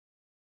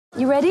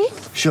You ready?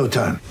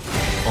 Showtime.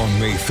 On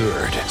May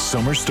 3rd,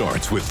 summer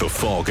starts with The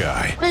Fall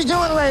Guy. Let's do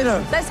it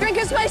later. Let's drink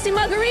a spicy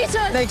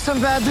margarita. Make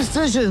some bad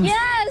decisions.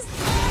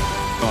 Yes!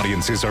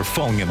 Audiences are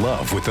falling in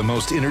love with the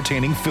most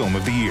entertaining film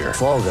of the year.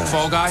 Fall Guy.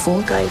 Fall Guy?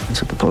 Fall guy.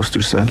 That's what the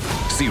poster said.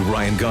 See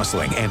Ryan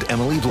Gosling and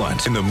Emily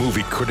Blunt in the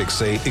movie critics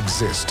say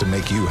exists to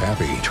make you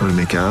happy. Trying to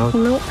make it out?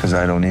 Nope. Because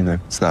I don't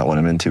either. It's not what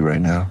I'm into right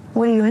now.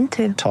 What are you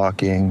into?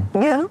 Talking.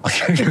 Yeah.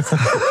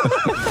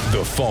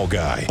 The Fall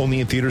Guy.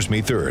 Only in theaters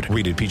May 3rd.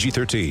 Rated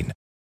PG-13.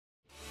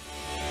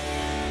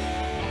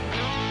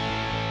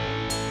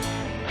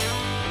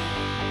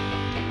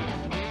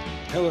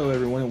 Hello,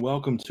 everyone, and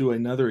welcome to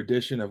another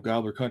edition of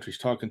Gobbler Country's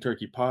Talking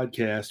Turkey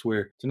podcast,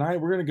 where tonight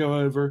we're going to go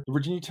over the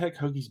Virginia Tech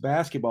Hokies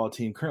basketball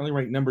team, currently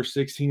ranked number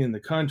 16 in the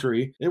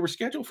country. They were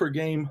scheduled for a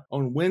game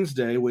on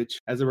Wednesday, which,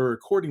 as of a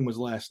recording, was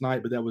last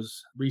night, but that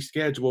was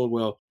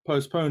rescheduled,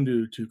 postponed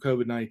due to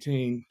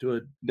COVID-19 to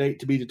a date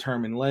to be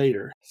determined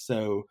later.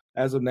 So,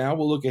 as of now,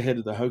 we'll look ahead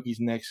to the Hokies'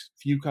 next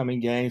few coming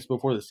games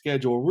before the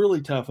schedule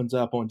really toughens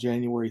up on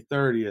January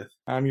 30th.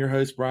 I'm your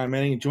host, Brian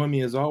Manning, and join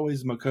me as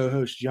always, my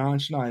co-host, John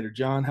Schneider.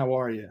 John, how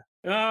are you?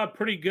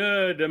 Pretty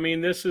good. I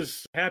mean, this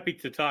is happy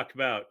to talk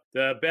about.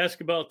 The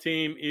basketball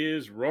team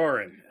is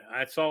roaring.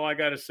 That's all I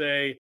got to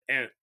say.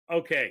 And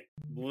okay,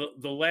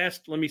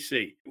 let me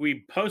see.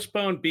 We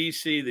postponed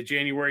BC, the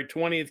January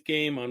 20th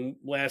game on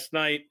last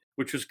night,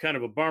 which was kind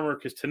of a bummer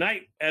because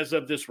tonight, as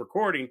of this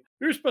recording,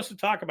 we were supposed to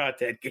talk about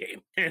that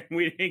game, and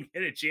we didn't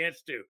get a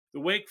chance to. The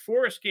Wake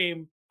Forest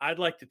game, I'd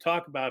like to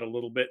talk about a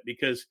little bit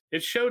because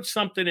it showed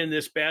something in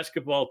this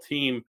basketball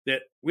team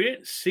that we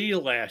didn't see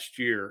last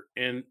year.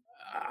 And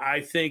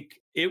I think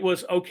it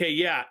was okay.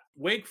 Yeah,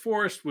 Wake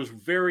Forest was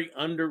very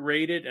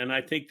underrated, and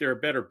I think they're a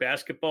better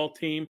basketball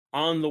team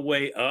on the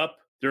way up.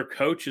 Their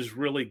coach is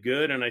really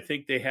good, and I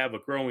think they have a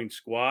growing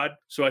squad.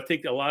 So I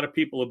think a lot of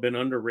people have been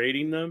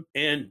underrating them.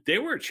 And they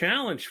were a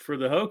challenge for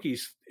the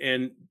Hokies,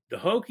 and the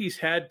Hokies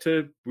had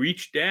to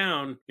reach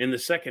down in the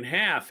second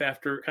half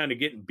after kind of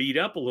getting beat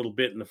up a little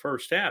bit in the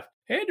first half.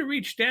 They had to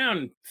reach down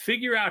and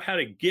figure out how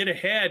to get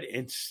ahead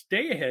and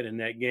stay ahead in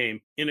that game,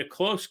 in a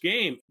close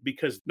game,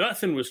 because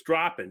nothing was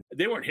dropping.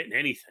 They weren't hitting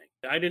anything.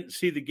 I didn't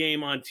see the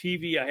game on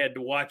TV. I had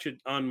to watch it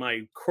on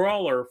my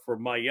crawler for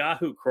my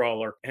Yahoo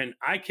crawler, and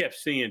I kept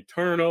seeing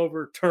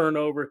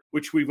turnover,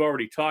 which we've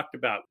already talked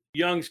about.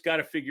 Young's got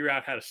to figure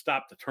out how to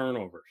stop the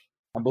turnovers.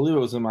 I believe it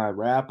was in my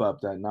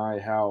wrap-up that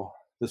night how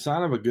the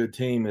sign of a good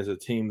team is a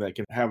team that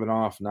can have an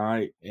off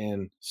night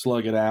and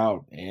slug it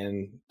out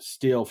and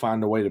still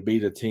find a way to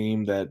beat a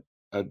team that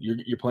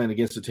you're playing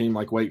against a team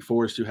like Wake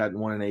Forest, who hadn't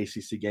won an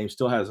ACC game,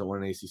 still hasn't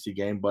won an ACC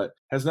game, but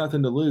has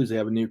nothing to lose. They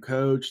have a new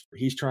coach.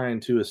 He's trying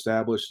to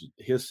establish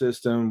his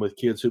system with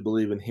kids who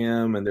believe in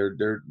him, and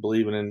they're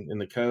believing in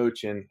the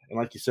coach. And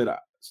like you said,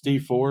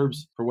 Steve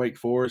Forbes for Wake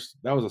Forest,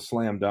 that was a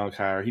slam dunk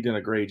hire. He did a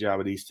great job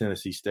at East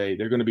Tennessee State.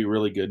 They're going to be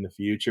really good in the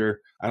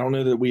future. I don't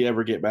know that we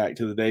ever get back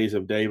to the days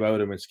of Dave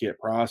Odom and Skip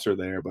Prosser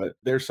there, but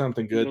there's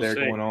something good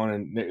going on,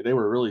 and they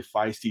were really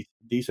feisty,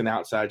 decent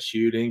outside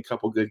shooting,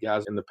 couple good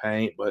guys in the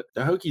paint. But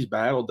the Hokies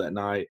battled that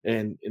night,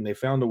 and they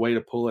found a way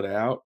to pull it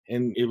out.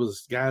 And it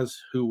was guys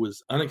who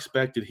was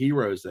unexpected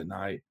heroes that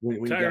night. When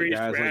you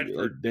got guys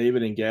like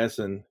David and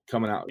Gesson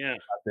coming out. Yeah.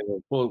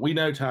 Well, we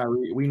know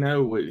Tyrese. We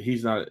know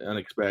he's not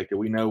unexpected.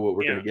 We know what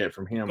we're going to get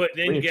from him. But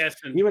then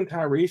Gesson. Even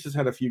Tyrese has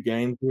had a few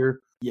games here.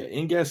 Yeah,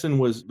 Gesson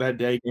was that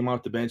day, came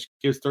off the bench,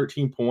 gives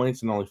 13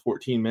 points in only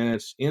 14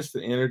 minutes.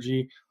 Instant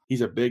energy.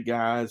 He's a big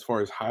guy as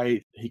far as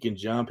height. He can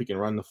jump. He can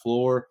run the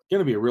floor. Going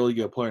to be a really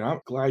good player. And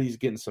I'm glad he's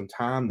getting some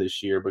time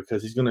this year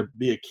because he's going to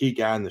be a key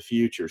guy in the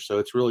future. So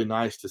it's really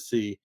nice to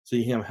see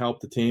him help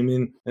the team.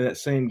 In that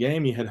same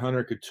game, you had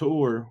Hunter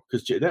Couture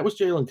because that was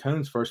Jalen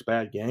Cone's first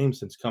bad game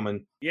since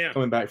coming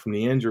back from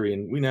the injury.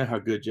 And we know how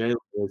good Jalen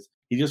is.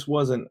 He just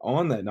wasn't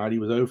on that night. He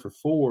was 0 for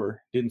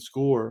 4, didn't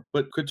score.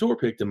 But Couture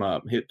picked him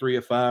up, hit 3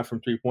 of 5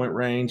 from three-point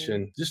range,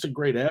 and just a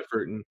great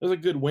effort. And it was a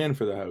good win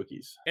for the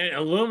Hokies.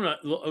 And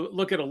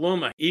look at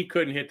Aluma. He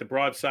couldn't hit the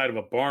broadside of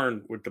a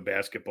barn with the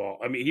basketball.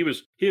 I mean, he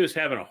was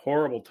having a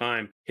horrible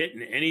time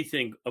hitting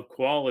anything of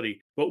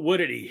quality. But what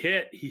did he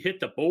hit? He hit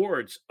the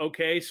boards.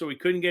 Okay, so he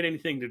couldn't get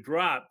anything to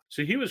drop.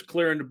 So he was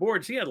clearing the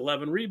boards. He had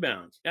 11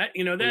 rebounds.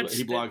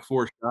 He blocked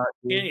 4 shots.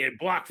 Yeah, he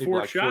blocked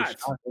 4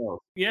 shots.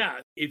 Yeah,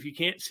 if you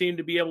can't seem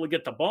to be able to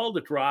get the ball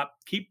to drop,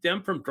 keep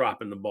them from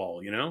dropping the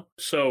ball,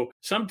 So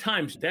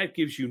sometimes that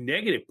gives you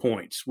negative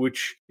points,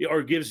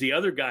 or gives the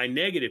other guy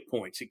negative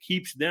points. It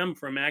keeps them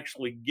from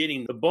actually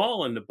getting the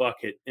ball in the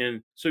bucket.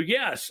 And so,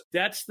 yes,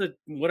 that's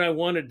what I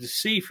wanted to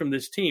see from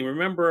this team.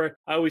 Remember,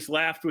 I always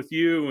laughed with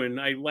you and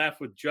I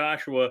laughed with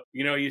Joshua.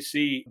 You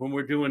see when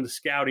we're doing the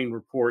scouting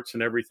reports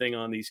and everything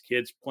on these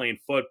kids playing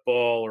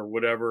football or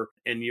whatever,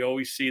 and you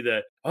always see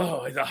the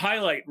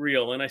highlight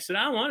reel. And I said,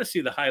 I want to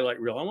see the highlight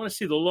reel. I want to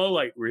see the low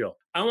light reel.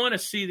 I want to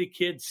see the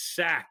kids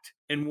sacked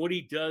and what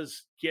he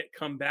does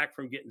come back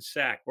from getting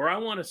sacked. Or I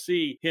want to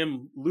see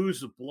him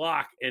lose a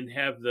block and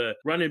have the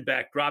running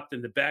back dropped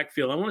in the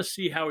backfield. I want to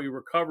see how he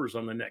recovers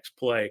on the next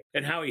play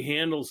and how he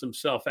handles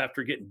himself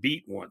after getting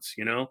beat once,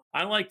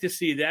 I like to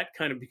see that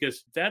kind of,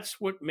 because that's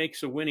what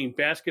makes a winning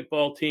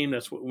basketball team.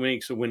 That's what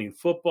makes a winning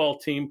football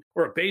team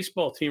or a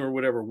baseball team or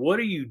whatever. What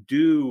do you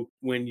do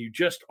when you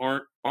just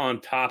aren't on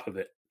top of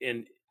it?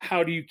 And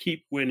how do you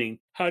keep winning?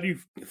 How do you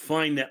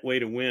find that way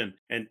to win?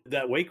 And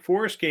that Wake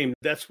Forest game,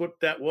 that's what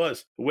that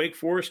was. The Wake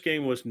Forest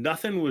game was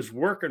nothing was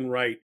working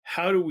right.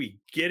 How do we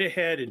get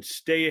ahead and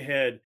stay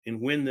ahead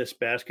and win this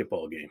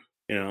basketball game?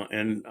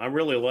 And I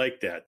really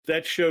like that.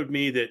 That showed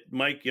me that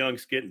Mike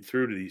Young's getting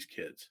through to these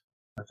kids.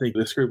 I think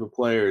this group of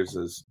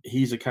players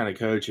he's the kind of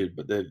coach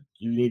but that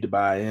you need to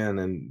buy in,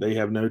 and they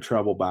have no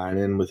trouble buying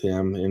in with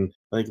him. And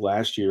I think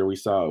last year we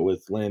saw it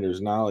with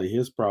Landers Nolley.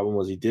 His problem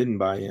was he didn't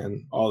buy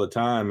in all the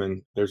time,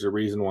 and there's a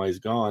reason why he's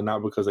gone.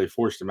 Not because they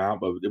forced him out,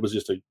 but it was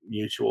just a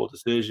mutual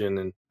decision.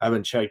 And I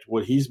haven't checked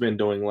what he's been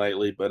doing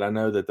lately, but I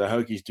know that the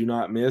Hokies do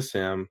not miss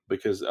him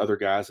because other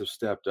guys have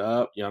stepped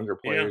up, younger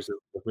players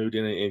have moved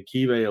in. And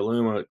Kive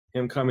Aluma,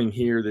 him coming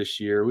here this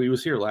year, he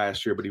was here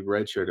last year, but he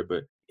redshirted,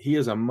 but he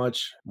is a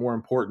much more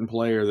important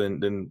player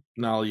than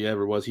Nolley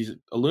ever was.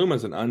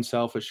 Aluma's an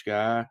unselfish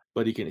guy,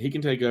 but he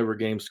can take over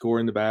games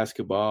scoring the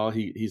basketball.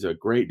 He's a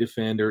great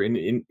defender, and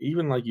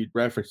even like you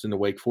referenced in the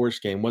Wake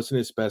Forest game, wasn't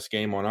his best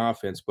game on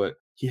offense, but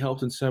he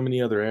helped in so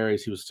many other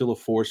areas. He was still a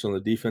force on the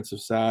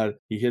defensive side.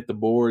 He hit the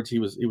boards. He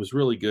was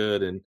really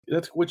good, and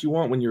that's what you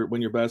want when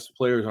your best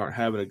players aren't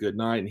having a good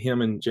night. And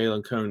him and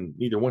Jalen Cone,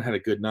 neither one had a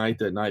good night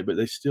that night, but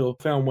they still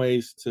found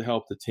ways to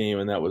help the team,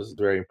 and that was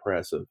very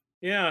impressive.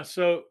 Yeah,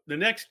 so the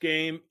next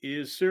game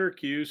is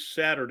Syracuse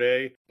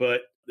Saturday,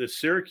 but the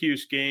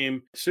Syracuse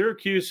game,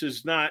 Syracuse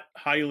is not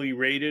highly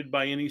rated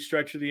by any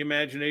stretch of the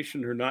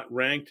imagination. They're not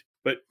ranked.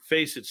 But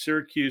face it,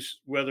 Syracuse,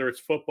 whether it's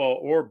football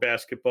or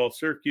basketball,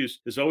 Syracuse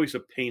is always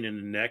a pain in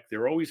the neck.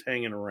 They're always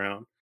hanging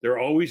around. They're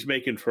always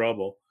making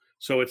trouble.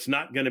 So it's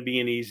not going to be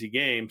an easy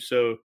game.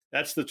 So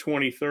that's the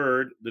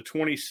 23rd. The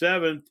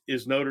 27th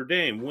is Notre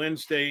Dame.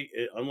 Wednesday,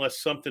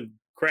 unless something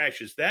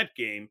crashes that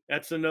game,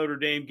 that's the Notre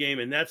Dame game,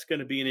 and that's going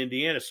to be in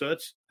Indiana. So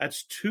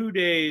that's 2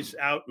 days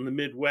out in the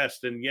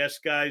Midwest. And yes,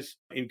 guys,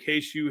 in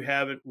case you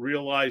haven't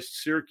realized,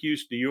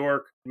 Syracuse, New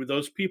York,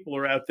 those people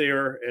are out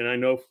there, and I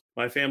know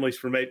my family's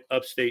from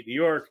upstate New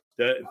York.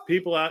 The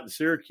people out in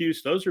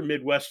Syracuse, those are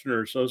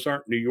Midwesterners. Those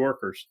aren't New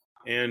Yorkers.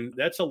 And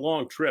that's a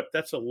long trip.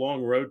 That's a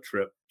long road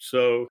trip.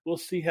 So we'll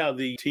see how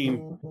the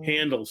team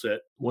handles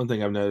it. One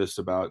thing I've noticed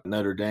about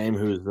Notre Dame,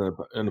 who's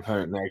an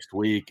opponent next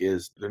week,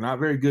 is they're not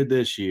very good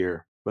this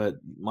year. But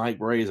Mike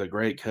Brey is a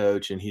great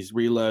coach, and he's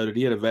reloaded.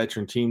 He had a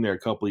veteran team there a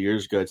couple of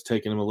years ago. It's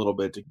taken him a little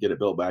bit to get it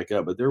built back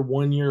up, but they're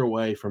 1 year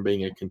away from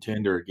being a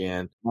contender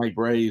again. Mike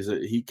Brey,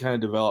 he kind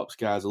of develops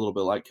guys a little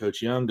bit like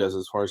Coach Young does,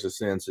 as far as the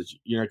sense that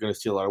you're not going to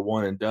see a lot of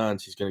one and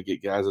dones. He's going to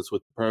get guys that's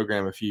with the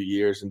program a few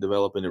years and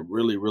develop into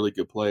really, really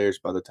good players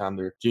by the time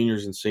they're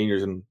juniors and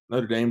seniors. And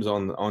Notre Dame's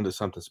on to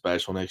something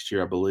special next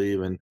year, I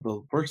believe. And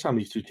the first time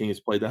these two teams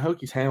played, the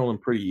Hokies handled them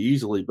pretty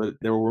easily, but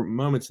there were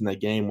moments in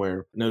that game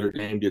where Notre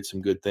Dame did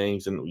some good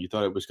things, and you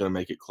thought it was going to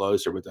make it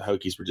closer, but the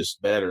Hokies were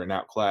just better and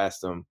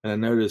outclassed them. And I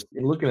noticed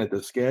in looking at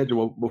the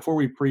schedule, before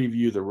we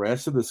preview the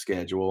rest of the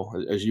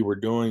schedule, as you were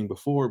doing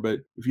before,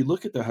 but if you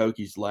look at the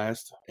Hokies'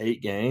 last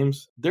 8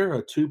 games, they're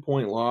a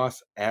 2-point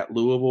loss at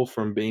Louisville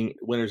from being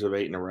winners of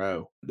 8 in a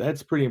row.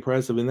 That's pretty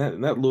impressive. In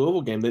that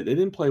Louisville game, they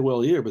didn't play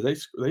well either, but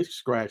they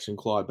scratched and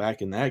clawed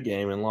back in that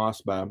game and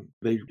lost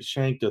they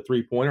shanked a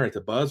 3-pointer at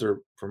the buzzer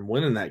from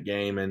winning that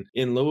game and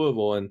in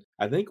Louisville. And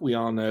I think we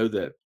all know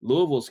that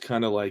Louisville's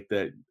kind of like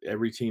that.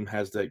 Every team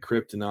has that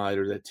kryptonite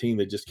or that team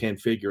that just can't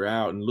figure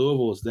out. And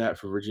Louisville is that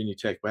for Virginia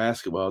Tech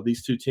basketball.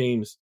 These two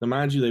teams, now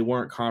mind you, they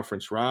weren't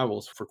conference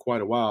rivals for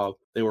quite a while.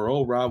 They were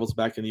old rivals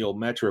back in the old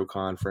Metro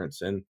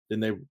Conference, and then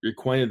they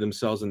acquainted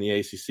themselves in the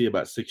ACC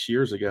about 6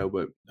 years ago.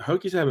 But the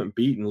Hokies haven't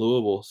beaten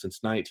Louisville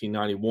since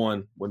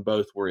 1991 when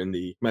both were in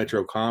the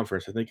Metro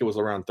Conference. I think it was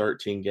around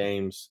 13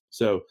 games.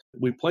 So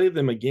we played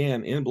them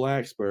again in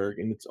Blacksburg,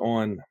 and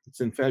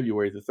it's in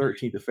February, the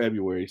 13th of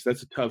February. So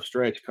that's a tough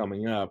stretch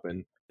coming up.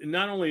 And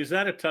not only is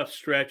that a tough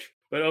stretch,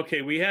 but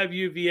okay, we have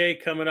UVA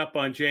coming up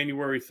on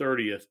January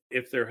 30th,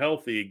 if they're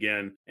healthy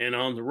again, and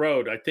on the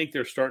road. I think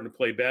they're starting to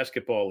play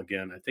basketball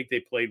again. I think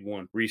they played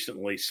one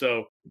recently.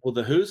 So, well,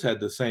 the Hoos had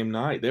the same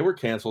night. They were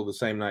canceled the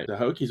same night the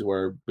Hokies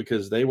were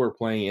because they were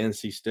playing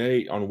NC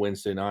State on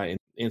Wednesday night,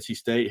 and NC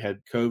State had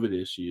COVID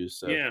issues.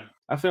 So yeah.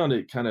 I found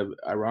it kind of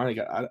ironic.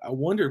 I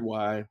wondered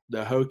why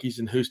the Hokies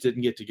and Hoos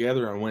didn't get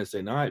together on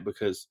Wednesday night,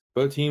 because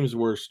both teams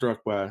were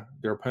struck by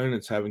their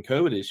opponents having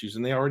COVID issues,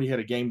 and they already had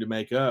a game to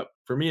make up.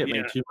 For me, it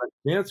made too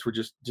much sense for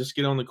just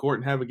get on the court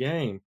and have a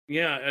game.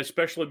 Yeah,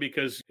 especially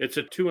because it's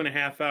a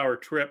 2.5-hour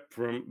trip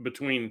from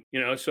between,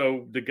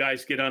 so the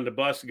guys get on the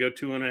bus and go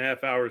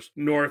 2.5 hours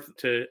north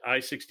to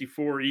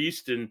I-64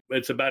 East, and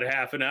it's about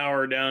half an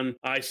hour down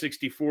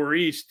I-64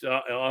 East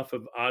off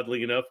of,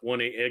 oddly enough,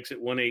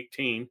 exit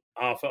 118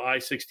 off of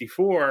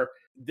I-64.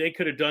 they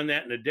could have done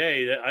that in a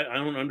day. I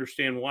don't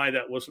understand why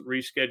that wasn't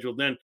rescheduled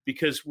then,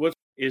 because what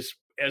is,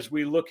 as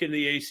we look in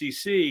the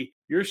ACC,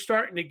 you're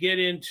starting to get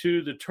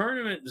into the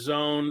tournament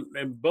zone,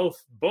 and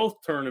both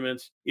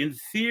tournaments. In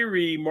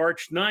theory,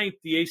 March 9th,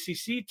 the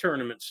ACC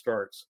tournament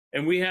starts.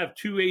 And we have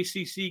 2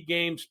 ACC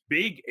games,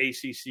 big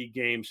ACC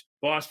games.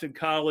 Boston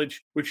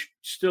College, which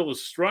still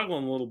is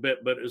struggling a little bit,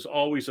 but is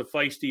always a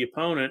feisty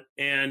opponent.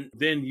 And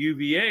then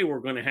UVA we're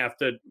going to have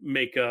to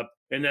make up.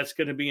 And that's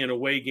going to be an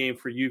away game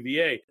for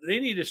UVA. They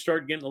need to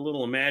start getting a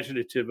little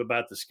imaginative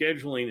about the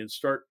scheduling and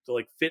start to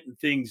like fitting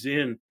things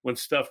in when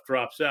stuff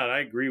drops out. I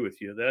agree with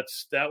you.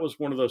 That was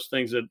one of those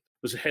things that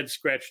was a head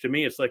scratch to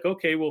me. It's like,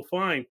 okay, well,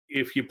 fine.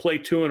 If you play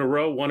 2 in a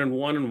row, 1 and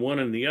 1 and 1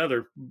 in the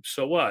other,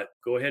 so what?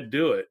 Go ahead,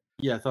 do it.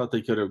 Yeah, I thought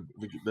they could have,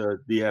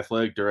 the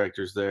athletic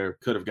directors there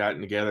could have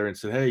gotten together and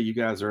said, hey, you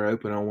guys are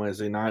open on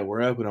Wednesday night.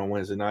 We're open on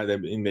Wednesday night.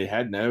 They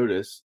had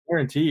notice. I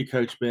guarantee you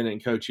Coach Bennett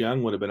and Coach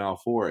Young would have been all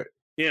for it.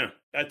 Yeah,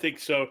 I think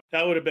so.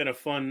 That would have been a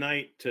fun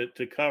night to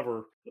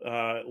cover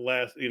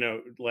last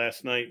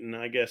night. And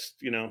I guess,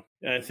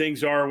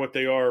 things are what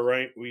they are,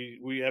 right?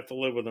 We have to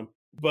live with them.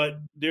 But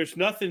there's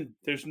nothing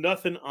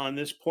on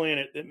this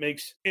planet that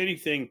makes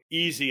anything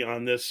easy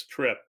on this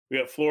trip. We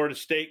got Florida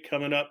State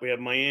coming up. We have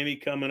Miami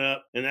coming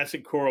up, and that's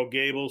in Coral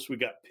Gables. We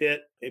got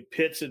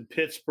Pitt's in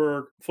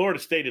Pittsburgh. Florida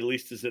State at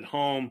least is at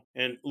home,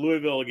 and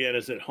Louisville again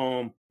is at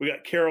home. We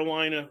got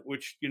Carolina,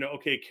 which,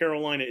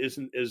 Carolina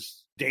isn't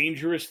as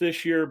dangerous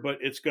this year, but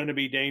it's going to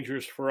be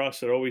dangerous for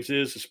us. It always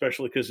is,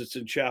 especially because it's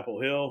in Chapel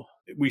Hill.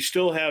 We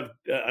still have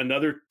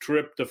another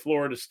trip to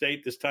Florida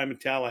State, this time in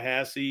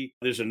Tallahassee.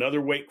 There's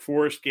another Wake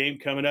Forest game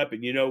coming up,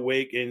 and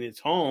Wake, and it's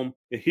home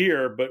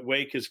here, but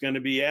Wake is going to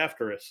be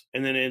after us,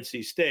 and then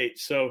NC State.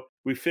 So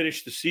we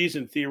finished the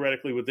season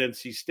theoretically with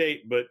NC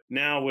State, but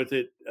now with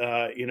it,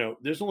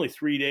 there's only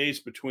 3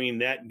 days between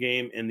that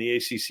game and the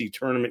ACC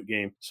tournament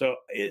game. So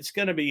it's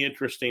going to be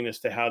interesting as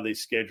to how they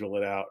schedule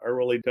it out. I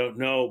really don't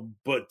know,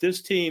 but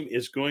this team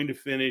is going to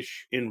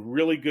finish in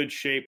really good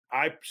shape.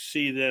 I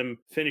see them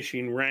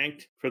finishing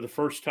ranked for the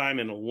first time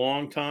in a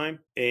long time,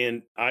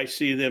 and I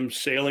see them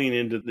sailing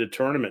into the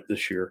tournament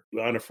this year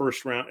on a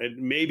first round, and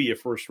maybe a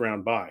first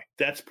round bye.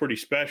 That's pretty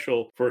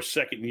special for a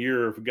second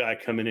year of a guy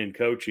coming in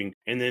coaching.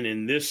 And then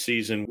in this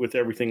season, with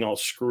everything all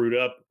screwed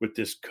up with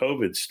this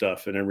COVID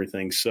stuff and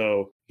everything.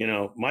 So,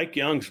 Mike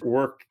Young's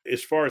worked,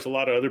 as far as a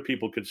lot of other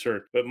people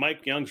concerned, but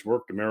Mike Young's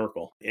worked a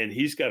miracle, and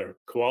he's got a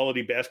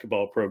quality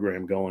basketball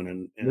program going.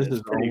 And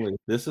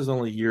this is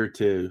only year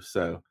 2.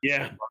 So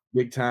yeah,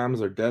 big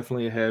times are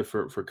definitely ahead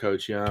for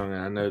Coach Young.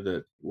 And I know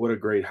that what a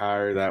great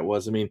hire that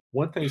was. I mean,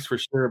 one thing's for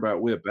sure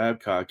about Whit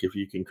Babcock, if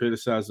you can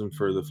criticize him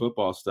for the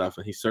football stuff,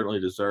 and he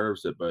certainly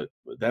deserves it, but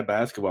that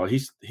basketball,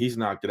 he's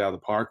knocked it out of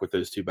the park with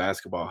those 2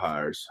 basketball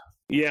hires.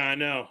 Yeah, I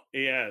know.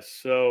 Yeah.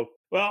 So,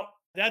 well,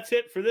 that's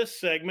it for this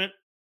segment.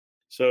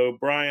 So,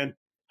 Brian,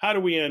 how do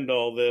we end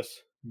all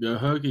this? Go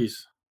Hokies.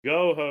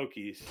 Go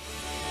Hokies.